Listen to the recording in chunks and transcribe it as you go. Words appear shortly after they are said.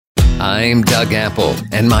I'm Doug Apple,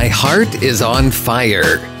 and my heart is on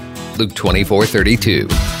fire. Luke 24:32.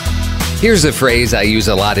 Here's a phrase I use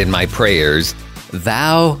a lot in my prayers: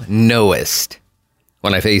 Thou knowest.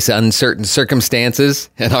 When I face uncertain circumstances,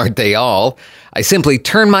 and aren't they all, I simply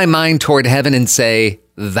turn my mind toward heaven and say,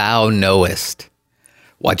 Thou knowest.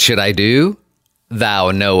 What should I do? Thou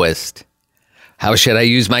knowest. How should I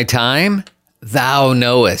use my time? Thou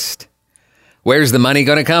knowest. Where's the money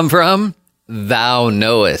going to come from? Thou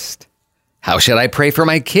knowest. How should I pray for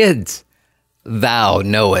my kids? Thou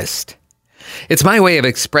knowest. It's my way of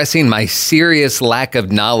expressing my serious lack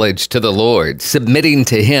of knowledge to the Lord, submitting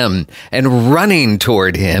to Him, and running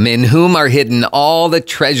toward Him, in whom are hidden all the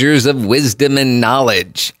treasures of wisdom and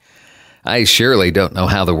knowledge. I surely don't know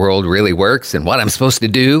how the world really works and what I'm supposed to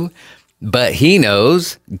do, but He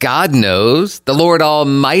knows, God knows, the Lord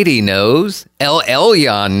Almighty knows, El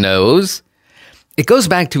Elyon knows. It goes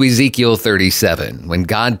back to Ezekiel 37, when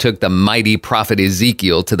God took the mighty prophet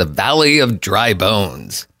Ezekiel to the valley of dry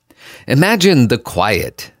bones. Imagine the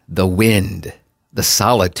quiet, the wind, the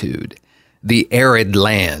solitude, the arid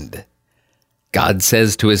land. God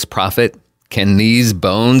says to His prophet, "Can these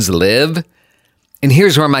bones live?" And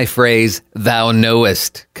here's where my phrase, "Thou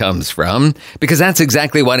knowest," comes from, because that's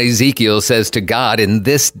exactly what Ezekiel says to God in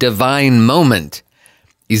this divine moment.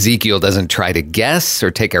 Ezekiel doesn't try to guess or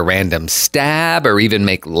take a random stab or even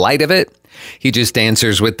make light of it. He just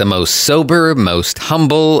answers with the most sober, most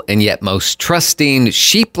humble, and yet most trusting,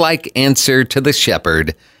 sheep-like answer to the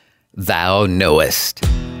shepherd, "Thou knowest."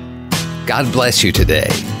 God bless you today.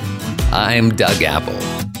 I'm Doug Apple.